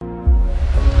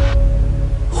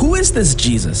is this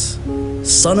Jesus?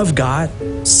 Son of God,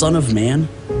 Son of Man?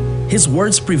 His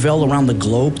words prevail around the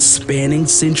globe, spanning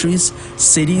centuries,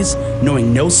 cities,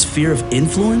 knowing no sphere of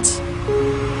influence?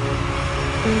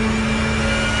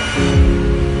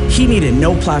 He needed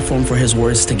no platform for his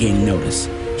words to gain notice.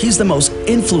 He's the most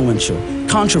influential,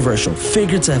 controversial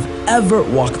figure to have ever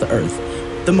walked the earth,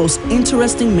 the most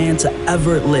interesting man to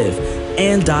ever live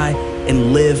and die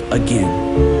and live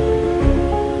again.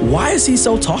 Why is he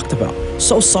so talked about,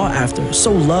 so sought after,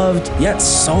 so loved, yet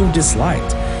so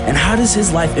disliked? And how does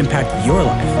his life impact your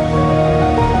life?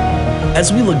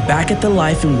 As we look back at the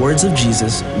life and words of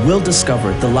Jesus, we'll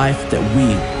discover the life that we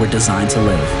were designed to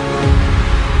live.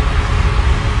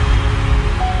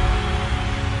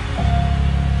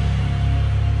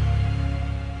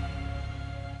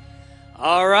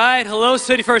 All right, hello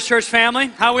City First Church family.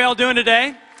 How are we all doing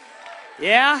today?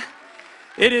 Yeah?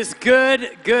 It is good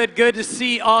to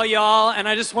see all y'all. And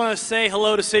I just want to say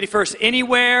hello to City First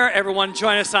Anywhere. Everyone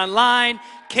join us online.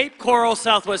 Cape Coral,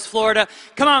 Southwest Florida.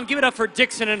 Come on, give it up for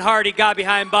Dixon and Hardy, God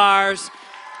Behind Bars.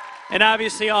 And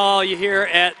obviously all you here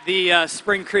at the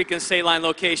Spring Creek and State Line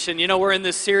location. You know, we're in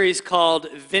this series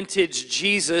called Vintage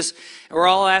Jesus. And we're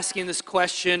all asking this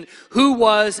question, who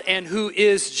was and who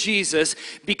is Jesus?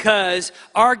 Because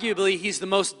arguably he's the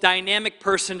most dynamic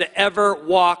person to ever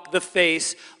walk the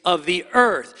face of the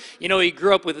earth. You know, he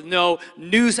grew up with no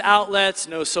news outlets,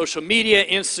 no social media,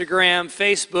 Instagram,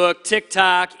 Facebook,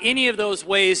 TikTok, any of those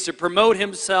ways to promote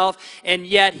himself, and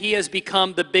yet he has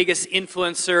become the biggest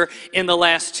influencer in the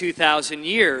last 2,000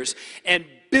 years. And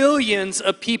billions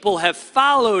of people have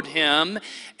followed him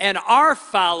and are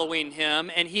following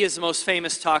him, and he is the most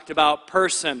famous talked about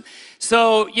person.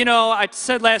 So, you know, I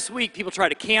said last week, people try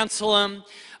to cancel him.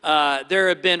 There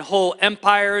have been whole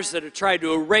empires that have tried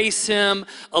to erase him,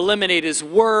 eliminate his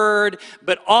word,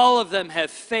 but all of them have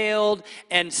failed,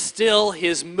 and still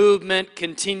his movement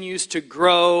continues to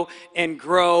grow and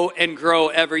grow and grow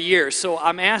every year. So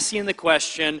I'm asking the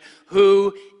question,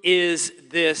 who is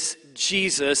this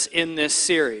Jesus in this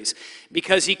series?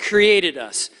 Because he created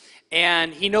us,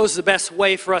 and he knows the best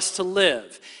way for us to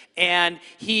live. And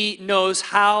he knows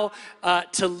how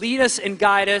to lead us and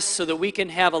guide us so that we can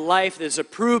have a life that is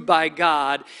approved by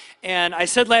God. And I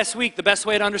said last week, the best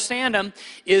way to understand him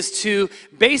is to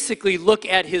basically look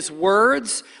at his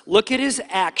words, look at his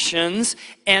actions,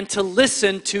 and to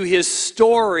listen to his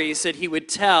stories that he would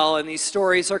tell. And these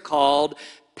stories are called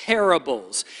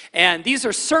parables. And these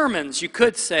are sermons, you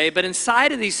could say, but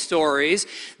inside of these stories,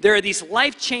 there are these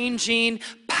life-changing,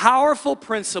 powerful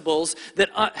principles that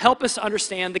help us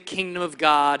understand the kingdom of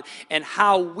God and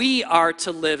how we are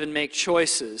to live and make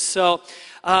choices. So,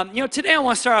 you know, today I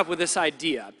want to start off with this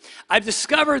idea. I've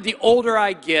discovered the older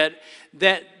I get,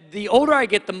 that the older I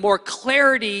get, the more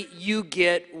clarity you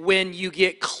get when you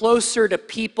get closer to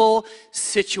people,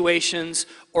 situations,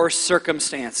 or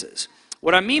circumstances.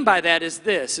 What I mean by that is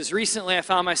this, is recently I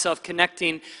found myself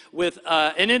connecting with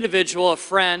an individual, a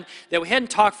friend, that we hadn't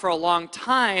talked for a long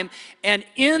time, and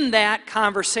in that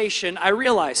conversation, I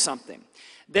realized something,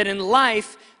 that in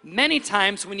life, many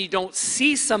times when you don't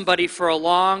see somebody for a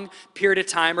long period of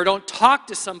time, or don't talk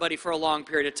to somebody for a long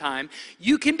period of time,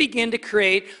 you can begin to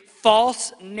create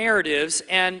false narratives,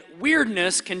 and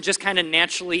weirdness can just kind of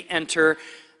naturally enter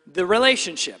the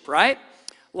relationship, right?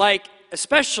 Like,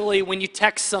 especially when you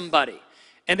text somebody,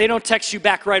 and they don't text you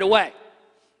back right away.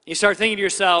 You start thinking to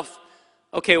yourself,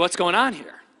 okay, what's going on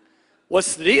here?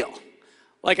 What's the deal?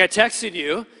 Like, I texted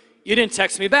you, you didn't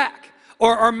text me back.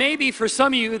 Or maybe for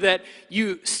some of you that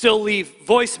you still leave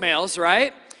voicemails,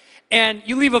 right? And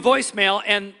you leave a voicemail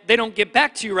and they don't get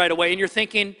back to you right away, and you're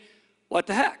thinking, what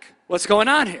the heck? What's going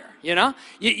on here? You know,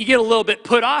 you get a little bit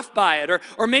put off by it.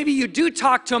 Or maybe you do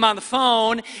talk to them on the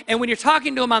phone, and when you're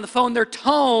talking to them on the phone, their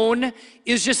tone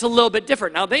is just a little bit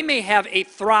different. Now, they may have a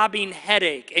throbbing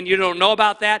headache, and you don't know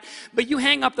about that, but you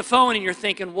hang up the phone and you're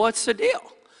thinking, what's the deal?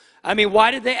 I mean,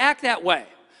 why did they act that way?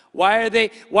 Why are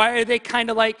they kind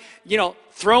of like, you know,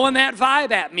 throwing that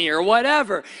vibe at me or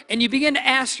whatever? And you begin to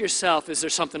ask yourself, is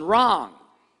there something wrong?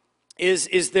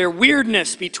 Is there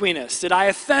weirdness between us? Did I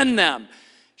offend them?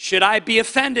 Should I be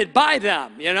offended by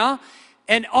them, you know?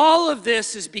 And all of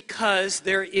this is because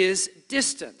there is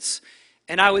distance.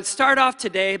 And I would start off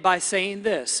today by saying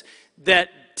this, that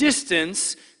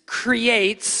distance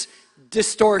creates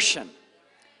distortion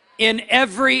in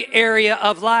every area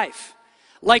of life.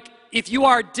 Like, if you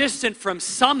are distant from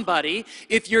somebody,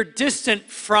 if you're distant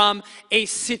from a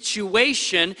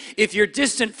situation, if you're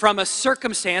distant from a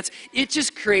circumstance, it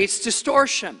just creates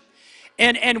distortion.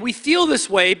 And we feel this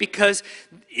way because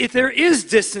if there is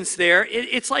distance there,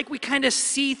 it's like we kind of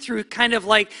see through kind of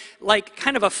like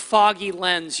kind of a foggy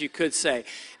lens, you could say.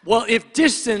 Well, if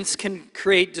distance can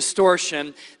create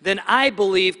distortion, then I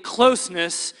believe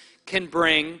closeness can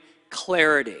bring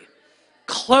clarity.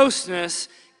 Closeness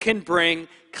can bring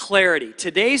clarity.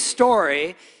 Today's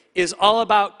story is all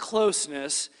about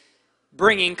closeness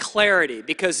bringing clarity,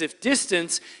 because if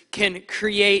distance can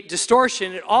create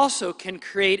distortion, it also can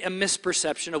create a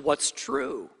misperception of what's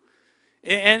true.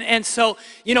 And so,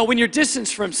 you know, when you're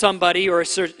distanced from somebody or a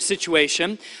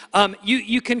situation,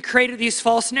 you can create these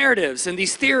false narratives and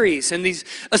these theories and these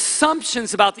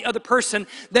assumptions about the other person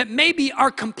that maybe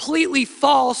are completely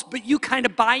false, but you kind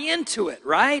of buy into it,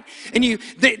 right? And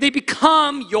they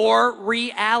become your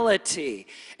reality.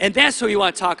 And that's what we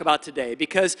want to talk about today,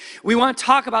 because we want to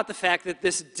talk about the fact that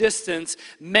this distance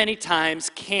many times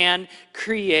can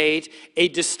create a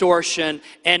distortion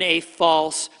and a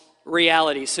false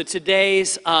reality. So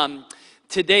today's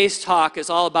talk is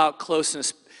all about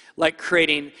closeness, like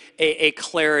creating a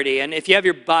clarity. And if you have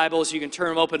your Bibles, you can turn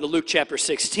them open to Luke chapter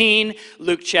 16.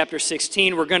 Luke chapter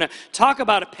 16. We're going to talk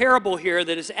about a parable here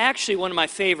that is actually one of my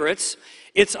favorites.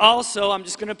 It's also, I'm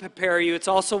just going to prepare you, it's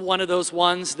also one of those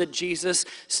ones that Jesus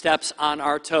steps on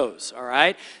our toes, all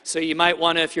right? So you might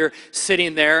want to, if you're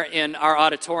sitting there in our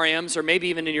auditoriums or maybe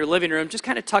even in your living room, just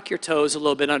kind of tuck your toes a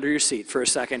little bit under your seat for a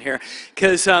second here,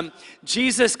 because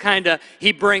Jesus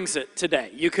he brings it today,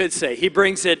 you could say. He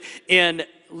brings it in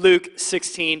Luke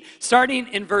 16. Starting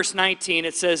in verse 19,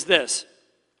 it says this: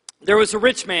 "There was a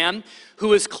rich man who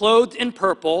was clothed in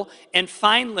purple and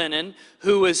fine linen,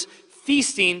 who was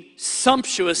feasting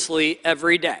sumptuously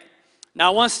every day." Now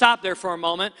I want to stop there for a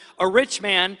moment. A rich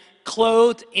man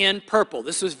clothed in purple.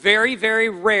 This was very, very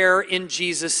rare in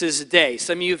Jesus' day.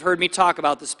 Some of you have heard me talk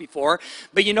about this before,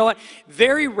 but you know what?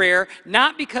 Very rare,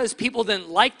 not because people didn't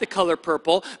like the color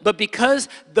purple, but because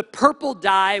the purple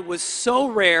dye was so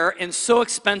rare and so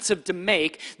expensive to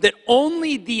make that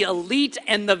only the elite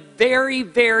and the very,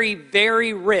 very,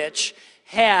 very rich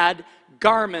had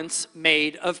garments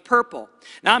made of purple.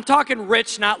 Now I'm talking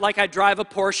rich, not like I drive a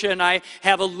Porsche and I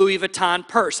have a Louis Vuitton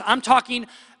purse. I'm talking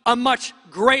a much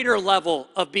greater level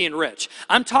of being rich.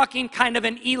 I'm talking kind of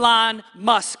an Elon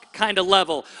Musk kind of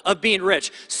level of being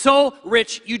rich. So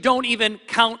rich, you don't even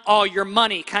count all your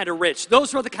money kind of rich.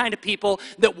 Those were the kind of people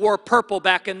that wore purple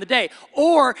back in the day.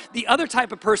 Or the other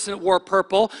type of person that wore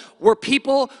purple were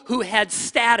people who had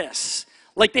status.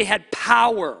 Like they had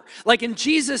power. Like in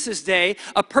Jesus' day,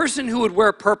 a person who would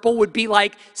wear purple would be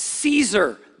like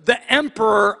Caesar, the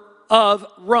emperor of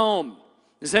Rome.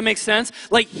 Does that make sense?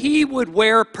 Like he would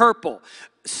wear purple.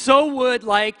 So would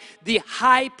like the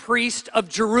high priest of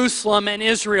Jerusalem and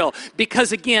Israel,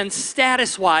 because again,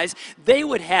 status-wise, they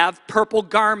would have purple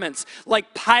garments.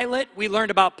 Like Pilate, we learned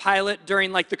about Pilate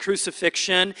during like the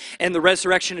crucifixion and the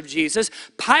resurrection of Jesus.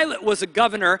 Pilate was a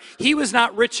governor. He was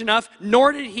not rich enough,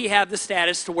 nor did he have the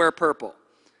status to wear purple.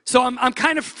 So I'm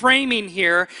kind of framing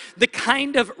here the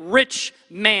kind of rich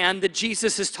man that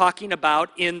Jesus is talking about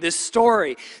in this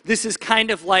story. This is kind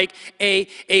of like a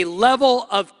level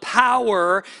of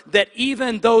power that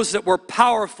even those that were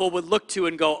powerful would look to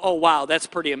and go, oh, wow, that's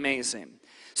pretty amazing.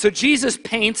 So Jesus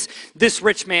paints this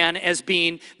rich man as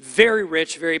being very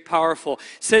rich, very powerful.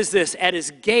 It says this: "At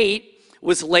his gate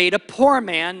was laid a poor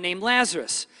man named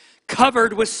Lazarus,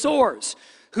 covered with sores,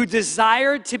 who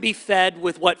desired to be fed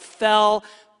with what fell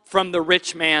from the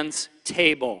rich man's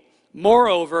table.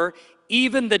 Moreover,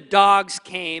 even the dogs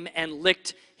came and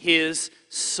licked his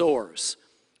sores."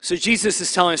 So Jesus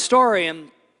is telling a story,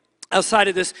 and outside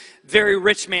of this very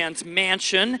rich man's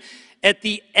mansion, at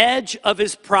the edge of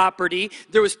his property,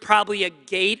 there was probably a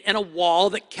gate and a wall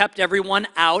that kept everyone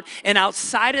out. And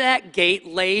outside of that gate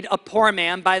laid a poor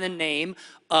man by the name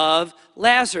of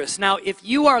Lazarus. Now, if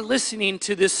you are listening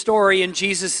to this story in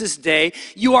Jesus' day,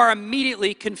 you are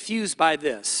immediately confused by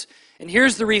this. And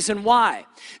here's the reason why.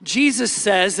 Jesus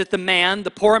says that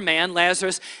the poor man,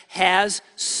 Lazarus, has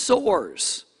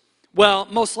sores. Well,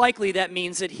 most likely that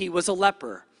means that he was a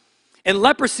leper. And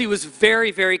leprosy was very,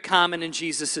 very common in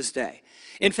Jesus' day.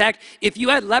 In fact, if you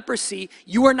had leprosy,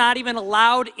 you were not even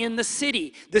allowed in the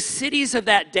city. The cities of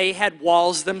that day had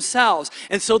walls themselves.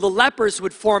 And so the lepers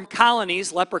would form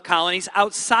colonies, leper colonies,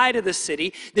 outside of the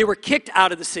city. They were kicked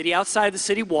out of the city, outside the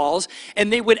city walls,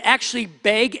 and they would actually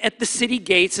beg at the city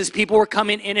gates as people were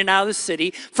coming in and out of the city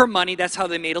for money. That's how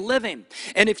they made a living.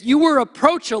 And if you were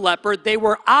approach a leper, they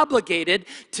were obligated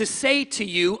to say to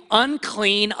you,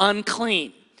 "Unclean,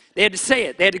 unclean." They had to say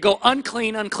it. They had to go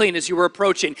unclean, unclean as you were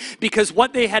approaching. Because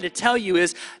what they had to tell you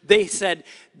is they said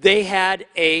they had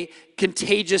a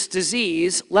contagious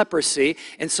disease, leprosy,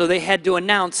 and so they had to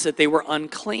announce that they were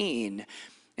unclean.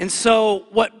 And so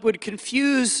what would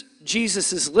confuse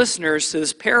Jesus' listeners to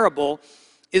this parable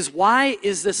is, why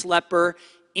is this leper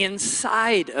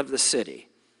inside of the city?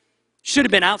 Should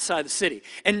have been outside the city.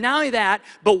 And not only that,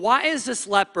 but why is this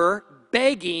leper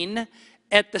begging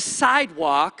at the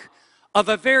sidewalk of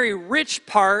a very rich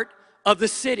part of the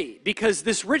city? Because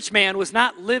this rich man was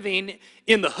not living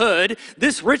in the hood.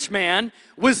 This rich man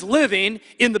was living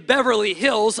in the Beverly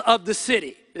Hills of the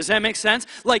city. Does that make sense?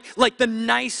 Like the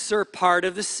nicer part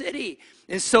of the city.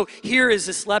 And so here is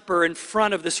this leper in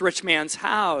front of this rich man's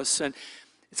house. And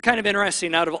it's kind of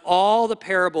interesting. Out of all the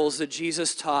parables that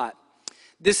Jesus taught,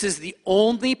 this is the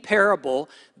only parable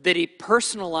that he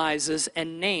personalizes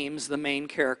and names the main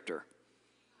character.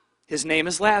 His name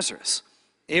is Lazarus.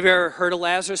 Have you ever heard of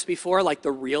Lazarus before, like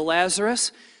the real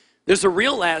Lazarus? There's a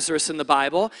real Lazarus in the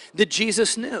Bible that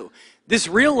Jesus knew. This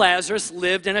real Lazarus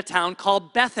lived in a town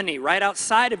called Bethany, right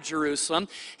outside of Jerusalem,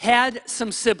 had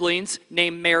some siblings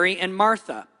named Mary and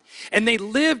Martha. And they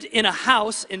lived in a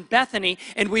house in Bethany,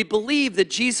 and we believe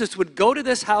that Jesus would go to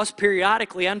this house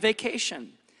periodically on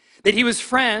vacation. That he was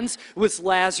friends with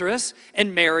Lazarus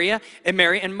and Mary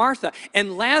and Martha.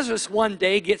 And Lazarus one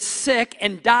day gets sick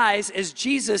and dies as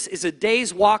Jesus is a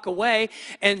day's walk away.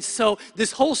 And so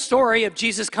this whole story of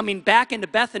Jesus coming back into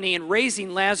Bethany and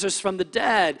raising Lazarus from the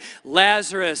dead.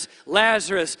 Lazarus,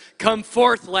 Lazarus, come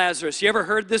forth, Lazarus. You ever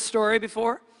heard this story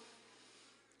before?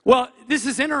 Well, this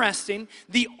is interesting.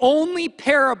 The only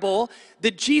parable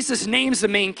that Jesus names the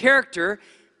main character,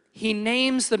 he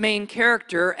names the main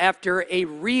character after a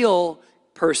real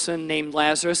person named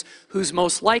Lazarus, who's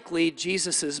most likely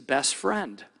Jesus' best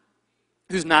friend,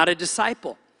 who's not a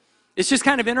disciple. It's just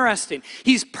kind of interesting.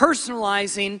 He's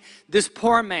personalizing this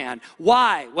poor man.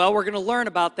 Why? Well, we're going to learn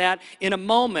about that in a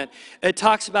moment. It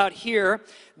talks about here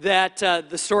that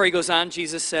the story goes on.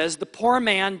 Jesus says, the poor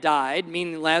man died,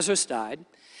 meaning Lazarus died,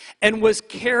 and was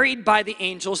carried by the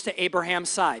angels to Abraham's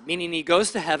side, meaning he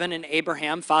goes to heaven and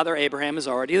Abraham, Father Abraham, is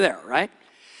already there, right?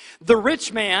 The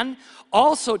rich man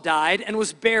also died and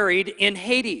was buried in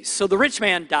Hades. So the rich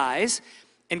man dies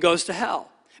and goes to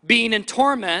hell. Being in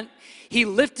torment, he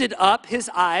lifted up his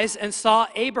eyes and saw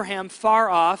Abraham far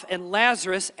off and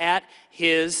Lazarus at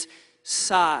his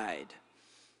side.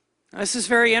 Now, this is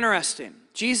very interesting.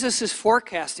 Jesus is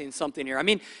forecasting something here. I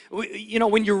mean,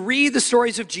 when you read the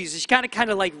stories of Jesus, you got to kind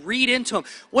of like read into them.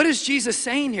 What is Jesus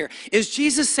saying here? Is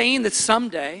Jesus saying that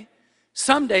someday,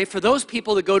 for those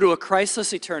people that go to a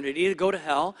Christless eternity, to go to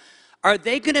hell, are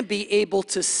they going to be able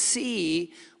to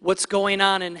see what's going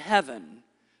on in heaven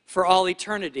for all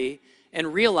eternity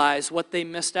and realize what they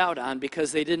missed out on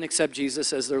because they didn't accept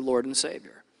Jesus as their Lord and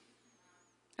Savior?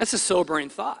 That's a sobering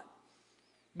thought.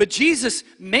 But Jesus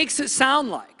makes it sound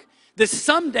like that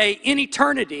someday in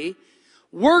eternity,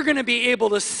 we're going to be able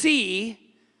to see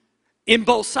in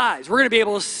both sides. We're going to be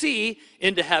able to see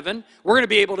into heaven. We're going to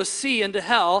be able to see into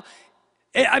hell.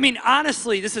 I mean,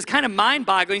 honestly, this is kind of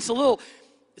mind-boggling. It's a little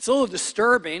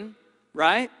disturbing,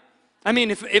 right? I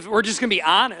mean, if we're just going to be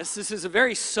honest, this is a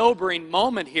very sobering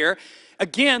moment here.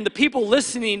 Again, the people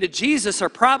listening to Jesus are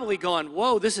probably going,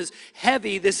 whoa, this is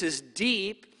heavy, this is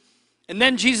deep. And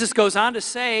then Jesus goes on to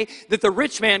say that the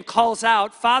rich man calls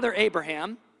out, Father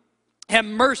Abraham, have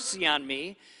mercy on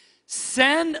me,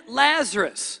 send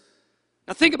Lazarus.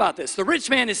 Now think about this. The rich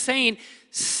man is saying,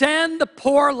 send the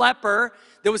poor leper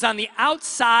that was on the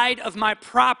outside of my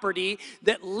property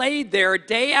that laid there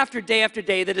day after day after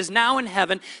day that is now in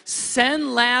heaven.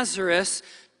 Send Lazarus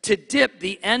to dip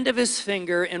the end of his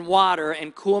finger in water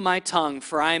and cool my tongue,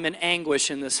 for I am in anguish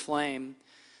in this flame.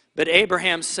 But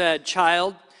Abraham said,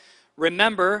 child,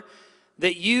 remember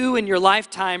that you in your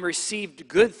lifetime received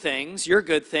good things, your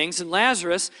good things, and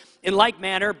Lazarus in like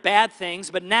manner bad things,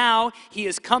 but now he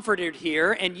is comforted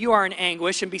here and you are in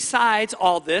anguish. And besides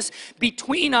all this,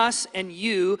 between us and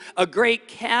you a great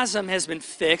chasm has been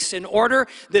fixed, in order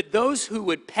that those who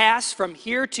would pass from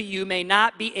here to you may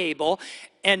not be able,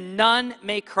 and none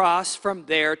may cross from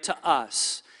there to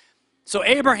us. So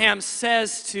Abraham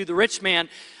says to the rich man,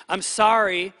 I'm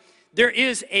sorry, there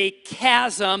is a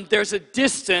chasm, there's a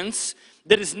distance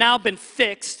that has now been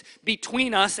fixed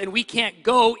between us, and we can't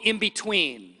go in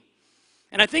between.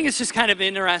 And I think it's just kind of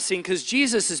interesting because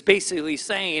Jesus is basically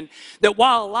saying that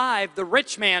while alive, the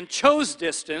rich man chose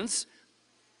distance,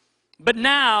 but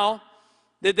now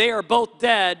that they are both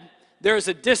dead, there is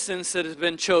a distance that has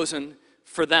been chosen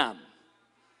for them.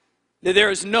 That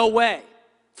there is no way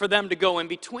for them to go in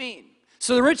between.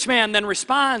 So the rich man then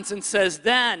responds and says,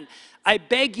 then I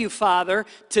beg you, Father,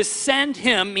 to send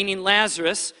him," meaning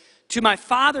Lazarus, "to my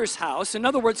father's house." In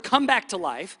other words, come back to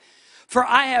life. "For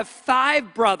I have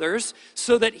 5 brothers,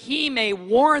 so that he may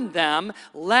warn them,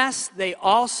 lest they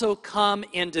also come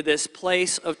into this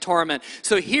place of torment."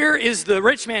 So here is the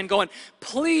rich man going,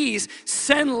 "Please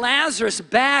send Lazarus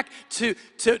back to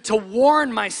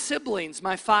warn my siblings,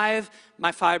 my five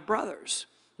brothers."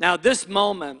 Now, this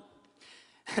moment,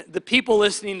 the people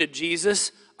listening to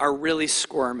Jesus are really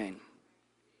squirming.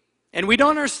 And we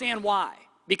don't understand why,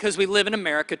 because we live in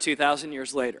America 2,000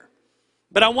 years later.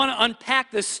 But I want to unpack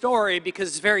this story because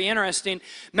it's very interesting.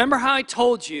 Remember how I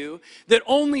told you that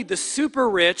only the super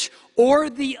rich or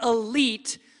the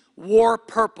elite wore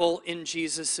purple in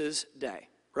Jesus' day,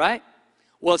 right?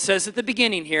 Well, it says at the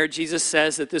beginning here, Jesus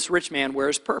says that this rich man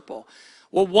wears purple.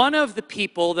 Well, one of the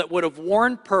people that would have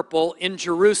worn purple in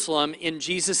Jerusalem in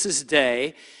Jesus'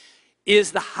 day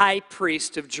is the high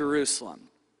priest of Jerusalem,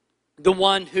 the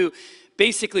one who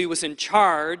basically was in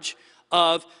charge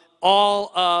of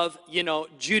all of,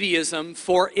 Judaism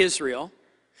for Israel.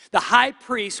 The high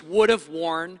priest would have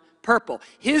worn purple.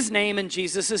 His name in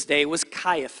Jesus' day was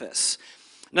Caiaphas.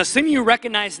 Now, some of you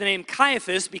recognize the name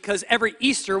Caiaphas because every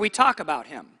Easter we talk about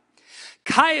him.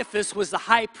 Caiaphas was the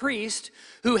high priest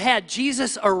who had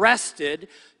Jesus arrested,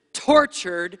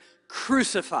 tortured,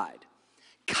 crucified.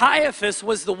 Caiaphas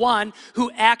was the one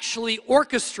who actually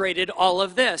orchestrated all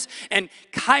of this. And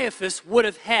Caiaphas would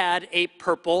have had a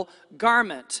purple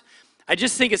garment. I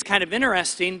just think it's kind of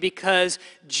interesting because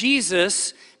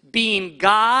Jesus, being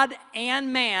God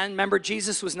and man, remember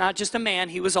Jesus was not just a man,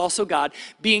 he was also God.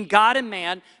 Being God and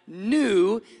man,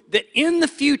 knew that in the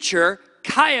future,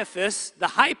 Caiaphas, the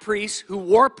high priest who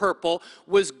wore purple,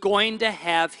 was going to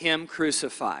have him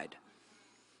crucified.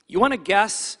 You want to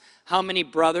guess how many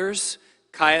brothers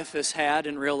Caiaphas had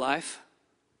in real life?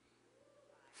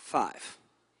 5.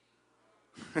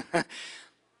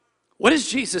 What is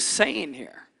Jesus saying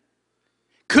here?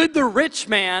 Could the rich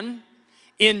man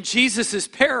in Jesus'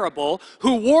 parable,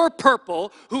 who wore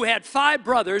purple, who had 5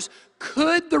 brothers,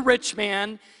 could the rich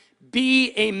man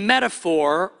be a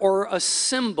metaphor or a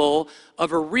symbol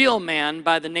of a real man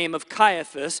by the name of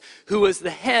Caiaphas, who was the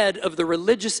head of the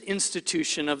religious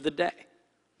institution of the day?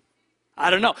 I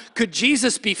don't know. Could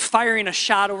Jesus be firing a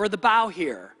shot over the bow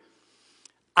here?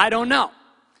 I don't know.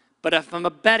 But if I'm a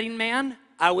betting man,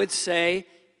 I would say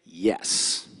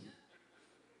yes.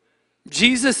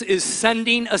 Jesus is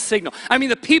sending a signal. I mean,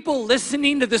 the people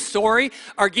listening to this story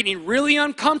are getting really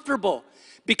uncomfortable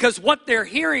because what they're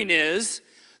hearing is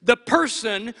the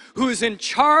person who is in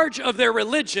charge of their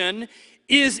religion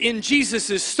is in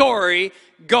Jesus' story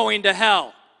going to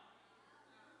hell.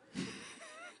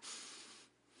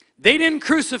 They didn't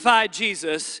crucify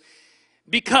Jesus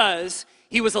because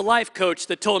he was a life coach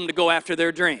that told them to go after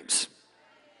their dreams.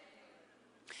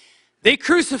 They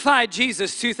crucified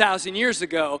Jesus 2,000 years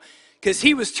ago because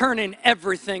he was turning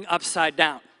everything upside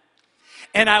down.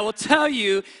 And I will tell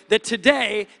you that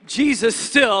today, Jesus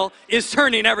still is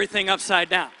turning everything upside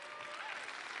down.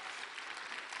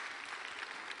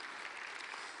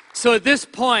 So at this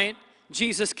point,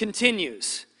 Jesus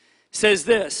continues, says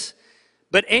this,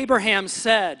 "But Abraham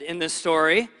said," in this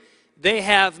story, "they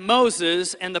have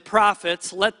Moses and the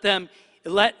prophets, let them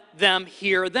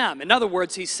hear them." In other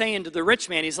words, he's saying to the rich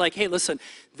man, he's like, hey, listen,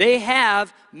 they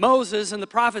have Moses and the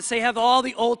prophets. They have all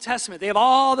the Old Testament. They have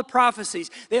all the prophecies.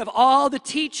 They have all the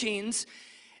teachings.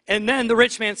 And then the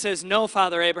rich man says, "No,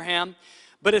 Father Abraham,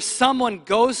 but if someone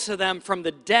goes to them from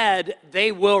the dead,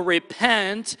 they will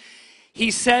repent." He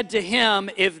said to him,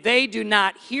 "If they do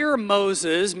not hear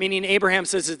Moses," meaning Abraham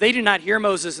says, "if they do not hear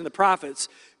Moses and the prophets,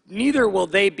 neither will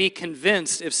they be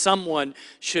convinced if someone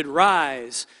should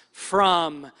rise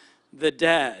from the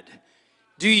dead."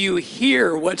 Do you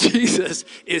hear what Jesus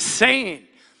is saying?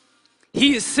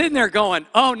 He is sitting there going,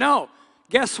 oh no,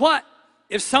 guess what?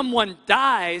 If someone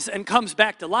dies and comes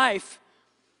back to life,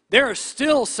 there are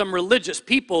still some religious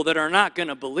people that are not going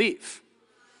to believe.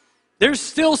 There's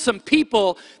still some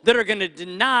people that are going to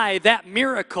deny that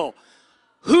miracle.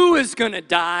 Who is going to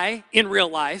die in real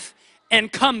life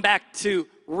and come back to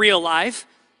real life?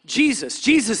 Jesus.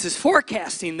 Jesus is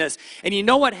forecasting this. And you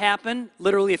know what happened?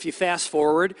 Literally, if you fast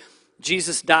forward,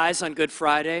 Jesus dies on Good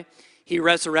Friday. He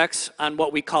resurrects on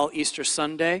what we call Easter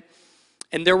Sunday.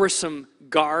 And there were some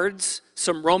guards,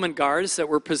 some Roman guards that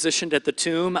were positioned at the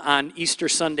tomb on Easter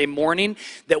Sunday morning,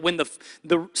 that when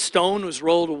the stone was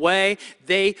rolled away,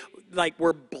 they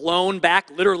were blown back,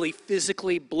 literally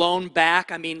physically blown back.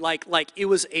 I mean, like it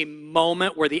was a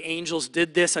moment where the angels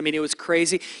did this. I mean, it was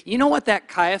crazy. You know what that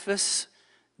Caiaphas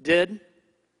did?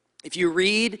 If you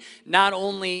read not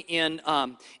only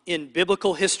in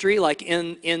biblical history, like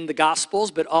in the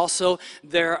Gospels, but also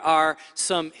there are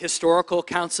some historical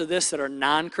accounts of this that are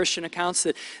non-Christian accounts,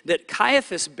 that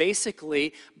Caiaphas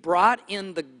basically brought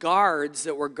in the guards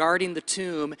that were guarding the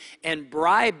tomb and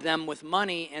bribed them with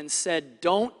money and said,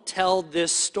 don't tell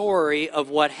this story of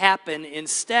what happened.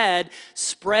 Instead,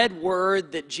 spread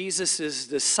word that Jesus'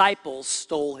 disciples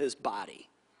stole his body.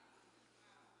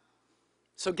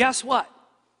 So guess what?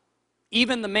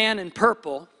 Even the man in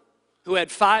purple, who had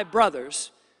 5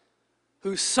 brothers,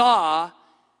 who saw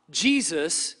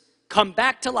Jesus come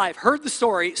back to life, heard the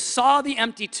story, saw the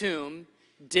empty tomb,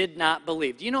 did not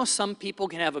believe. Do you know some people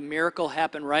can have a miracle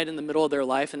happen right in the middle of their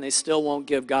life and they still won't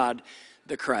give God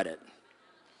the credit?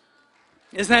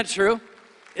 Isn't that true?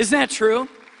 Isn't that true?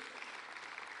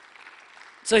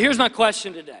 So here's my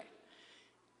question today.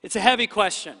 It's a heavy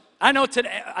question. I know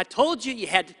today, I told you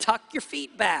had to tuck your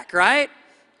feet back, right?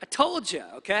 I told you,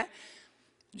 okay?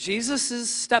 Jesus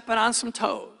is stepping on some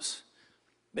toes.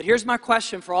 But here's my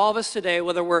question for all of us today,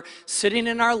 whether we're sitting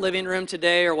in our living room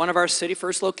today or one of our City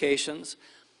First locations.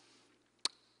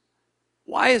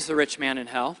 Why is the rich man in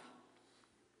hell?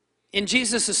 In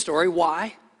Jesus' story,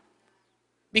 why?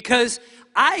 Because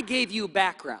I gave you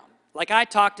background. Like I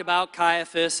talked about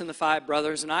Caiaphas and the 5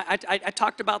 brothers, and I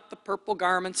talked about the purple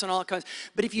garments and all that kinds.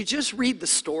 But if you just read the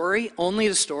story, only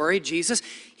the story, Jesus,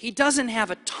 he doesn't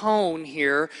have a tone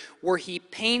here where he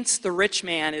paints the rich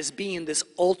man as being this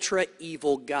ultra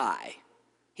evil guy.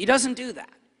 He doesn't do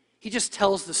that. He just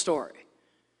tells the story.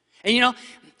 And you know,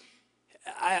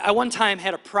 I one time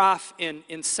had a prof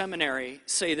in seminary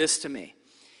say this to me.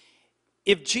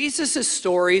 If Jesus'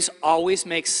 stories always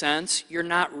make sense, you're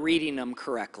not reading them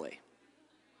correctly.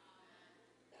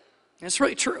 And it's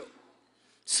really true.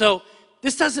 So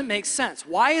this doesn't make sense.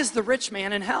 Why is the rich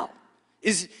man in hell?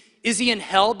 Is he in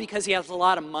hell because he has a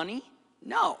lot of money?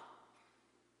 No.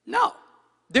 No.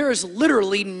 There is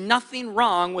literally nothing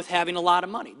wrong with having a lot of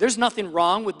money. There's nothing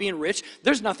wrong with being rich.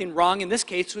 There's nothing wrong in this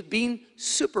case with being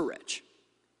super rich.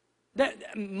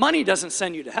 Money doesn't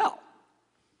send you to hell.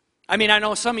 I mean, I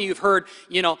know some of you have heard,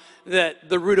 that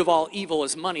the root of all evil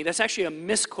is money. That's actually a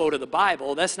misquote of the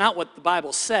Bible. That's not what the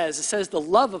Bible says. It says the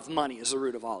love of money is the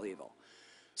root of all evil.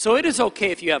 So it is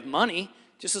okay if you have money,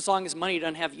 just as long as money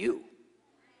doesn't have you.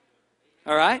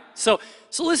 All right? So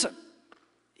listen,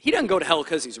 he doesn't go to hell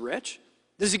because he's rich.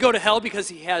 Does he go to hell because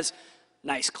he has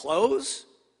nice clothes,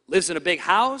 lives in a big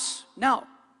house? No.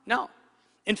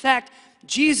 In fact,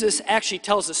 Jesus actually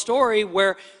tells a story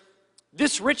where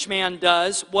this rich man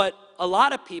does what a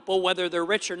lot of people, whether they're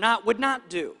rich or not, would not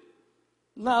do.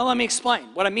 Now, let me explain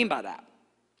what I mean by that.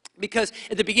 Because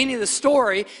at the beginning of the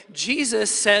story, Jesus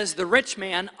says the rich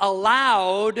man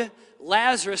allowed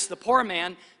Lazarus, the poor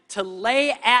man, to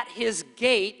lay at his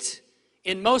gate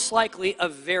in most likely a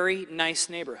very nice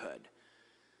neighborhood.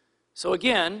 So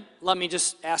again, let me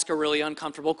just ask a really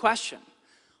uncomfortable question.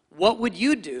 What would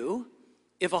you do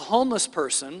if a homeless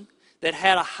person that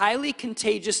had a highly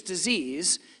contagious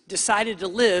disease decided to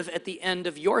live at the end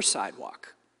of your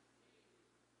sidewalk?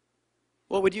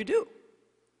 What would you do?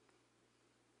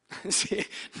 See,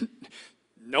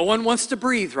 no one wants to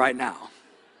breathe right now.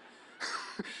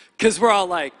 Because we're all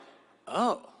like,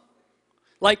 oh.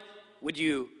 Like, would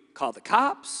you call the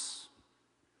cops?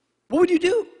 What would you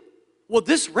do? Well,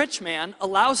 this rich man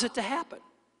allows it to happen.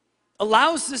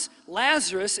 Allows this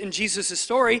Lazarus in Jesus'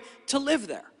 story to live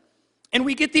there. And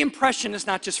we get the impression it's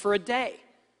not just for a day,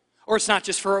 or it's not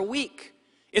just for a week.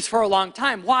 It's for a long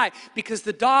time. Why? Because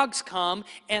the dogs come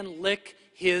and lick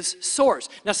his sores.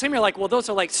 Now, some of you are like, well, those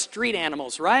are like street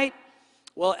animals, right?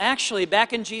 Well, actually,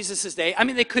 back in Jesus' day, I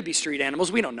mean, they could be street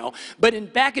animals, we don't know.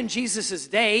 But back in Jesus'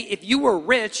 day, if you were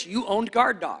rich, you owned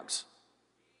guard dogs.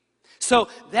 So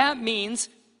that means,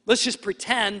 let's just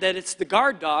pretend that it's the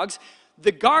guard dogs.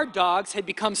 The guard dogs had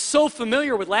become so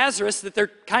familiar with Lazarus that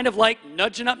they're kind of like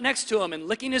nudging up next to him and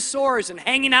licking his sores and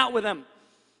hanging out with him.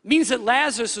 It means that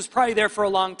Lazarus was probably there for a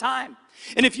long time.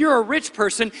 And if you're a rich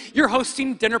person, you're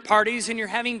hosting dinner parties and you're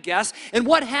having guests. And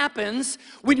what happens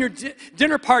when your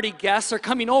dinner party guests are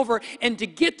coming over and to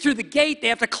get through the gate, they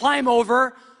have to climb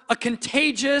over a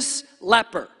contagious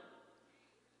leper?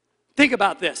 Think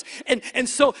about this. And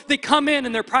so they come in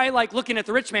and they're probably like looking at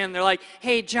the rich man and they're like,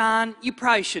 hey, John, you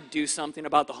probably should do something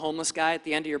about the homeless guy at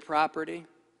the end of your property.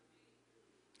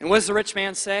 And what does the rich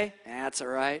man say? That's all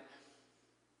right.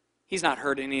 He's not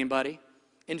hurting anybody.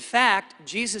 In fact,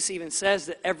 Jesus even says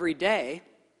that every day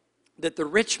that the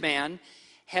rich man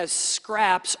has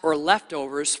scraps or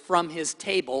leftovers from his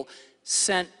table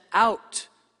sent out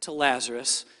to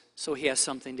Lazarus so he has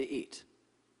something to eat.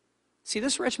 See,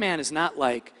 this rich man is not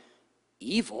like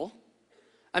evil.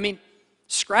 I mean,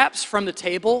 scraps from the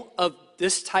table of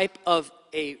this type of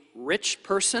a rich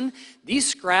person, these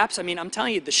scraps, I mean, I'm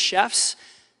telling you, the chefs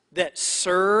that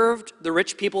served the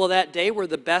rich people of that day were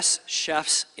the best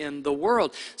chefs in the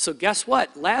world. So guess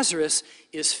what? Lazarus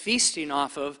is feasting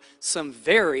off of some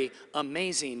very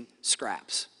amazing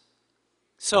scraps.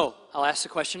 So I'll ask the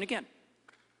question again.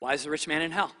 Why is the rich man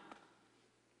in hell?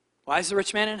 Why is the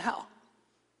rich man in hell?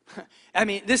 I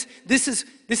mean, this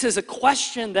is a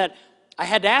question that I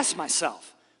had to ask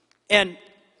myself. And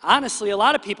honestly, a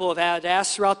lot of people have had to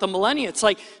ask throughout the millennia. It's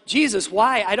like, Jesus,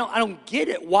 why? I don't get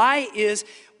it. Why is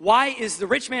the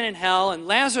rich man in hell and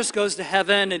Lazarus goes to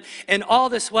heaven and all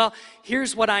this? Well,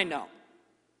 here's what I know.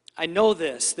 I know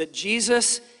this, that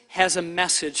Jesus has a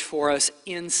message for us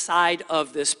inside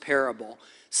of this parable.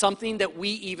 Something that we,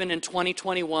 even in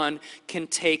 2021, can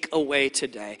take away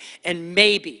today. And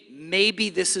maybe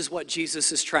this is what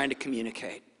Jesus is trying to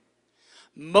communicate.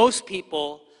 Most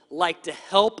people like to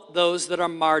help those that are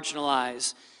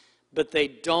marginalized, but they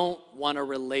don't want a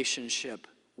relationship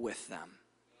with them.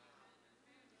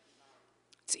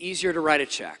 It's easier to write a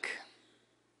check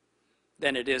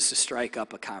than it is to strike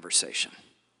up a conversation.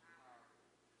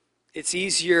 It's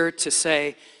easier to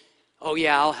say, oh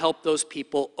yeah, I'll help those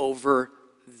people over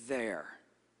there.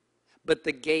 But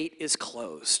the gate is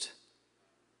closed.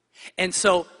 And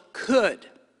so could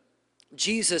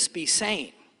Jesus be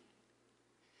saying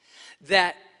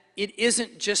that it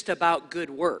isn't just about good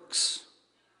works,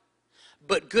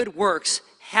 but good works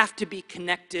have to be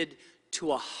connected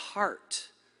to a heart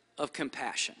of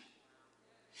compassion?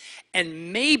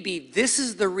 And maybe this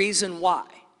is the reason why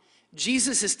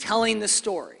Jesus is telling the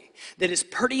story that is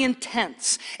pretty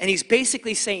intense. And he's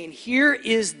basically saying, here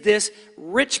is this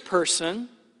rich person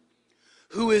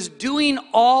who is doing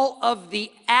all of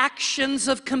the actions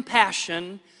of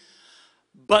compassion,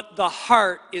 but the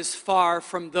heart is far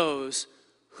from those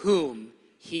whom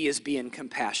he is being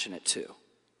compassionate to.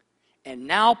 And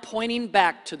now pointing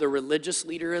back to the religious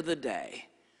leader of the day,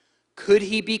 could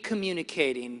he be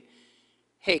communicating,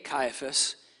 hey,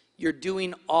 Caiaphas, you're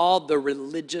doing all the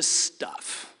religious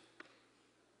stuff,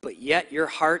 but yet your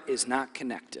heart is not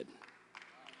connected.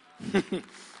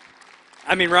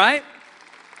 I mean, right?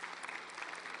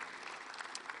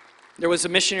 There was a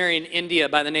missionary in India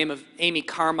by the name of Amy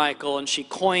Carmichael, and she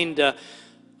coined a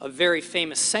very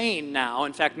famous saying now.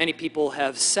 In fact, many people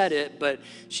have said it, but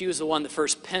she was the one that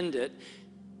first penned it.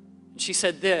 She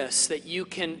said this, that you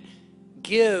can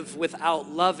give without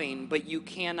loving, but you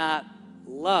cannot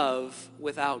love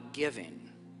without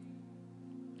giving.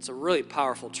 It's a really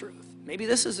powerful truth. Maybe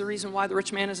this is the reason why the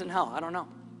rich man is in hell. I don't know.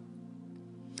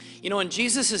 You know, in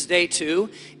Jesus' day too,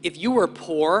 if you were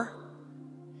poor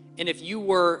and if you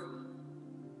were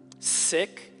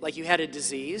sick, like you had a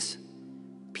disease,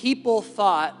 people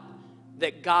thought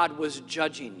that God was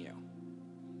judging you.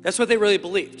 That's what they really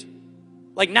believed.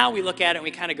 Like now we look at it and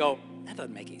we kind of go, that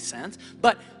doesn't make any sense.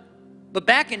 But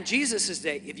back in Jesus'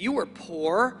 day, if you were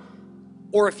poor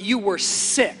or if you were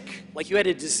sick, like you had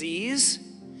a disease,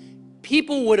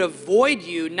 people would avoid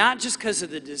you, not just because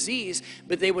of the disease,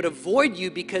 but they would avoid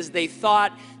you because they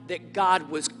thought that God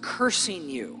was cursing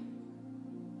you.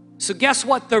 So guess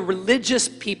what the religious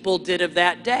people did of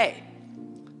that day?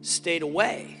 Stayed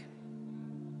away.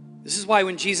 This is why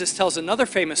when Jesus tells another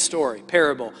famous story,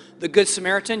 parable, the Good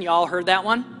Samaritan, y'all heard that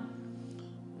one?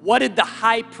 What did the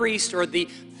high priest or the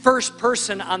first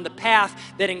person on the path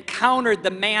that encountered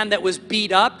the man that was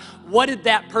beat up, what did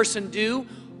that person do?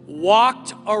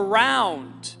 Walked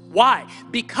around. Why?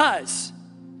 Because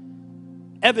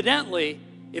evidently,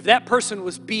 if that person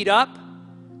was beat up,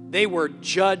 they were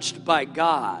judged by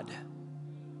God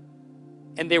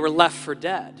and they were left for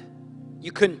dead.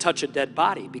 You couldn't touch a dead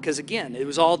body because, again, it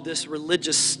was all this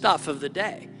religious stuff of the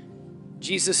day.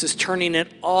 Jesus is turning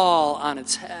it all on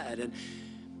its head. And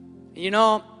you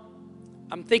know,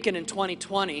 I'm thinking in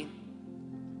 2020,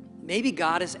 maybe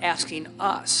God is asking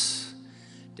us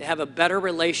to have a better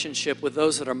relationship with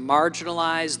those that are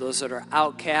marginalized, those that are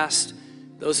outcast,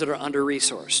 those that are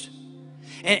under-resourced.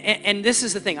 And this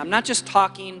is the thing, I'm not just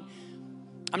talking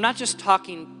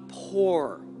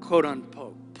poor, quote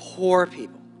unquote, poor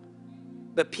people,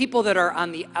 but people that are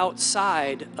on the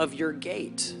outside of your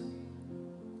gate.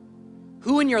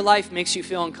 Who in your life makes you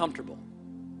feel uncomfortable?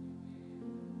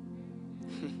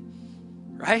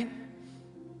 Right?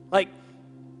 Like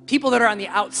people that are on the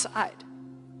outside.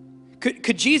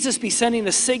 Could Jesus be sending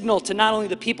a signal to not only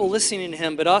the people listening to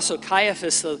him, but also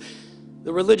Caiaphas, the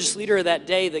religious leader of that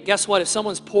day, that guess what, if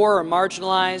someone's poor or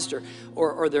marginalized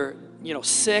or they're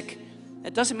sick,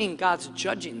 that doesn't mean God's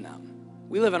judging them.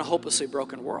 We live in a hopelessly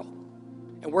broken world,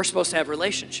 and we're supposed to have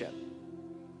relationship.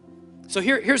 So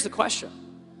here's the question.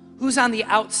 Who's on the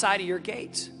outside of your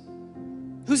gate?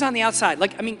 Who's on the outside?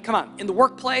 Like, I mean, come on, in the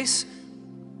workplace,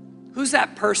 who's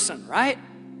that person, right?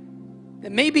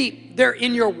 That maybe they're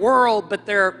in your world, but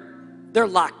they're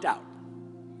locked out.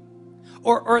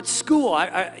 Or at school,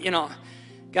 I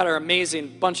got our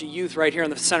amazing bunch of youth right here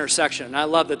in the center section, and I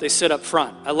love that they sit up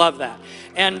front. I love that.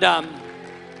 And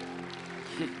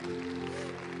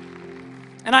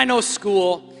and I know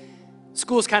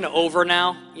school's kind of over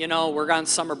now. We're on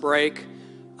summer break.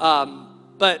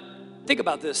 But think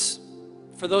about this.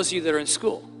 For those of you that are in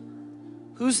school,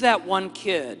 who's that one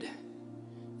kid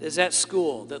that's at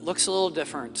school that looks a little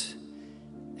different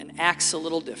and acts a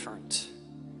little different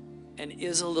and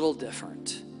is a little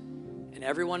different, and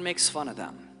everyone makes fun of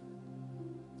them,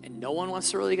 and no one wants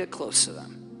to really get close to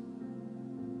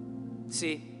them?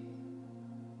 See,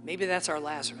 maybe that's our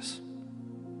Lazarus.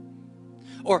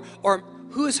 Or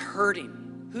who's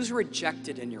hurting? Who's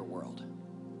rejected in your world?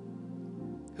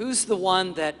 Who's the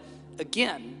one that,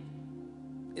 again,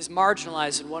 is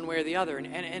marginalized in one way or the other?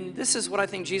 And this is what I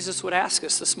think Jesus would ask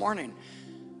us this morning.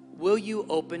 Will you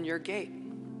open your gate?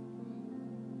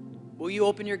 Will you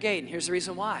open your gate? And here's the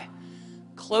reason why.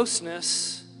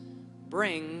 Closeness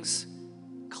brings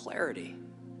clarity.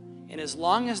 And as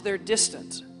long as they're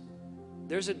distant,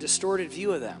 there's a distorted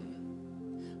view of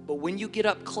them. But when you get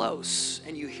up close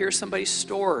and you hear somebody's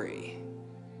story,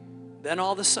 then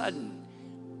all of a sudden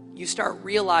you start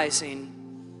realizing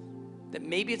that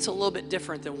maybe it's a little bit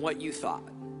different than what you thought.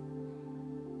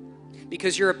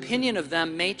 Because your opinion of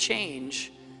them may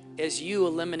change as you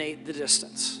eliminate the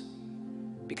distance.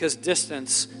 Because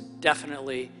distance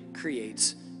definitely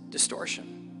creates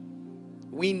distortion.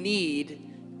 We need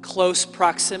close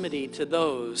proximity to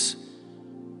those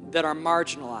that are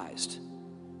marginalized.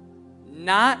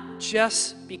 Not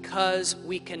just because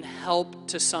we can help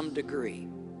to some degree.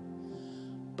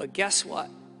 But guess what?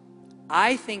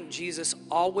 I think Jesus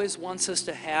always wants us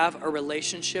to have a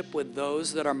relationship with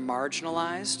those that are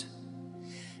marginalized,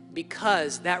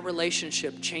 because that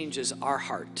relationship changes our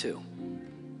heart too.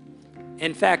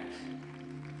 In fact,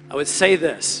 I would say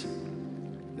this.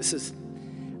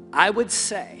 I would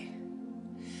say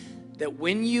that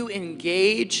when you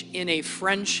engage in a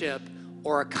friendship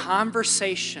or a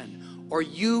conversation, or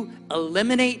you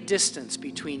eliminate distance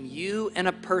between you and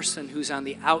a person who's on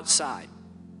the outside,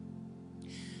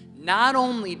 not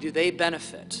only do they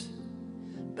benefit,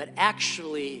 but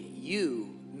actually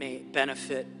you may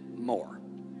benefit more.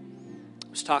 I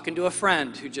was talking to a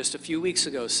friend who just a few weeks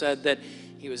ago said that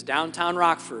he was downtown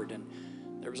Rockford and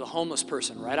there was a homeless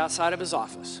person right outside of his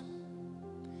office.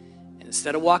 And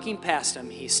instead of walking past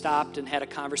him, he stopped and had a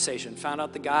conversation. Found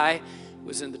out the guy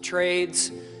was in the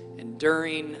trades, and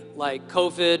during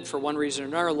COVID, for one reason or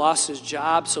another, lost his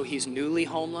job, so he's newly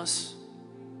homeless.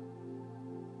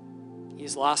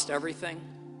 He's lost everything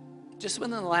just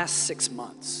within the last 6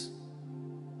 months.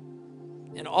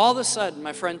 And all of a sudden,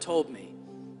 my friend told me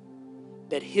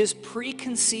that his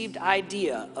preconceived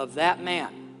idea of that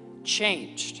man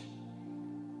changed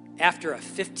after a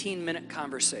 15-minute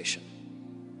conversation.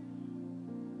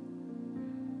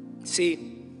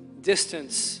 See,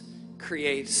 distance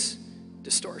creates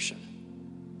distortion.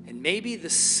 And maybe the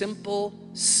simple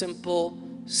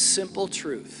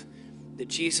truth that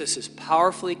Jesus is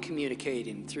powerfully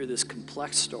communicating through this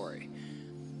complex story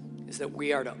is that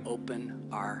we are to open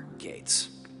our gates.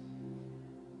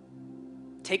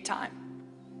 Take time.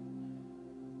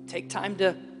 Take time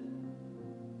to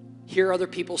hear other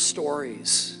people's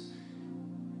stories,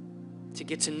 to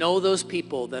get to know those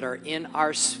people that are in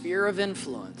our sphere of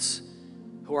influence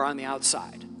who are on the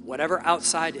outside, whatever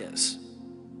outside is.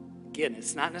 Again,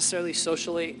 it's not necessarily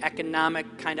socially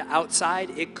economic kind of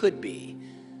outside. It could be.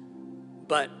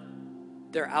 But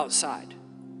they're outside.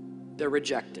 They're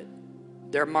rejected.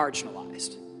 They're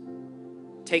marginalized.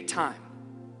 Take time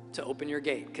to open your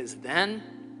gate, because then,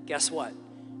 guess what?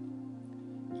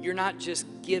 You're not just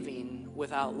giving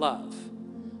without love,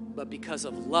 but because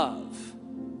of love,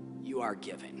 you are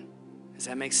giving. Does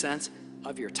that make sense?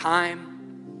 Of your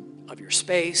time, of your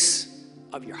space,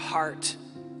 of your heart,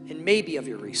 and maybe of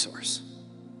your resource.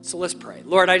 So let's pray.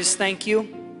 Lord, I just thank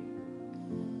you.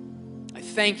 I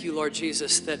thank you, Lord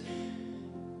Jesus, that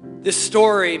this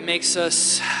story makes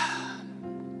us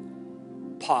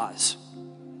pause.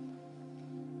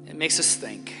 It makes us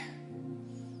think.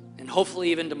 And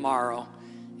hopefully even tomorrow,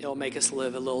 it'll make us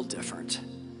live a little different.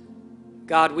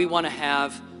 God, we want to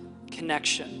have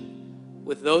connection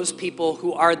with those people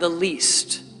who are the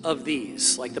least of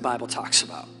these, like the Bible talks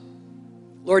about.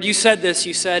 Lord, you said this.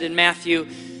 You said in Matthew,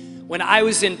 when I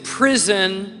was in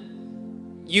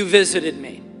prison, you visited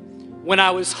me. When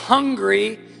I was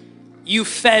hungry, you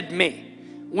fed me.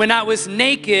 When I was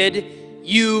naked,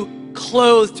 you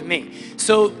clothed me.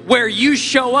 So where you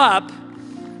show up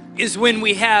is when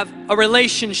we have a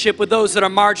relationship with those that are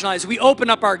marginalized. We open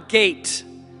up our gate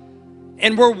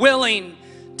and we're willing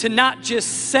to not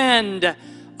just send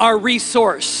our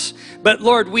resource, but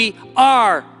Lord, we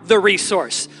are the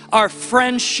resource, our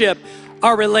friendship,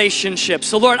 our relationship.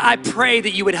 So Lord, I pray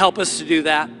that you would help us to do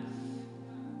that.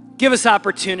 Give us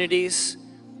opportunities.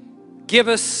 Give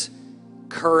us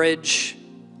courage.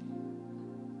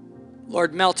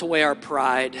 Lord, melt away our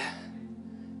pride.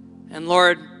 And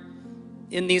Lord,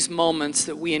 in these moments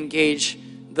that we engage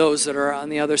those that are on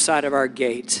the other side of our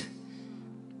gate,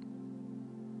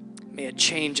 may it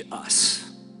change us.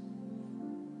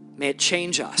 May it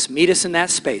change us. Meet us in that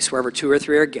space wherever 2 or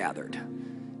 3 are gathered.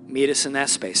 Meet us in that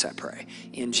space, I pray.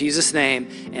 In Jesus' name,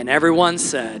 and everyone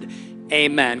said,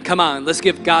 amen. Come on, let's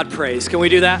give God praise. Can we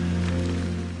do that?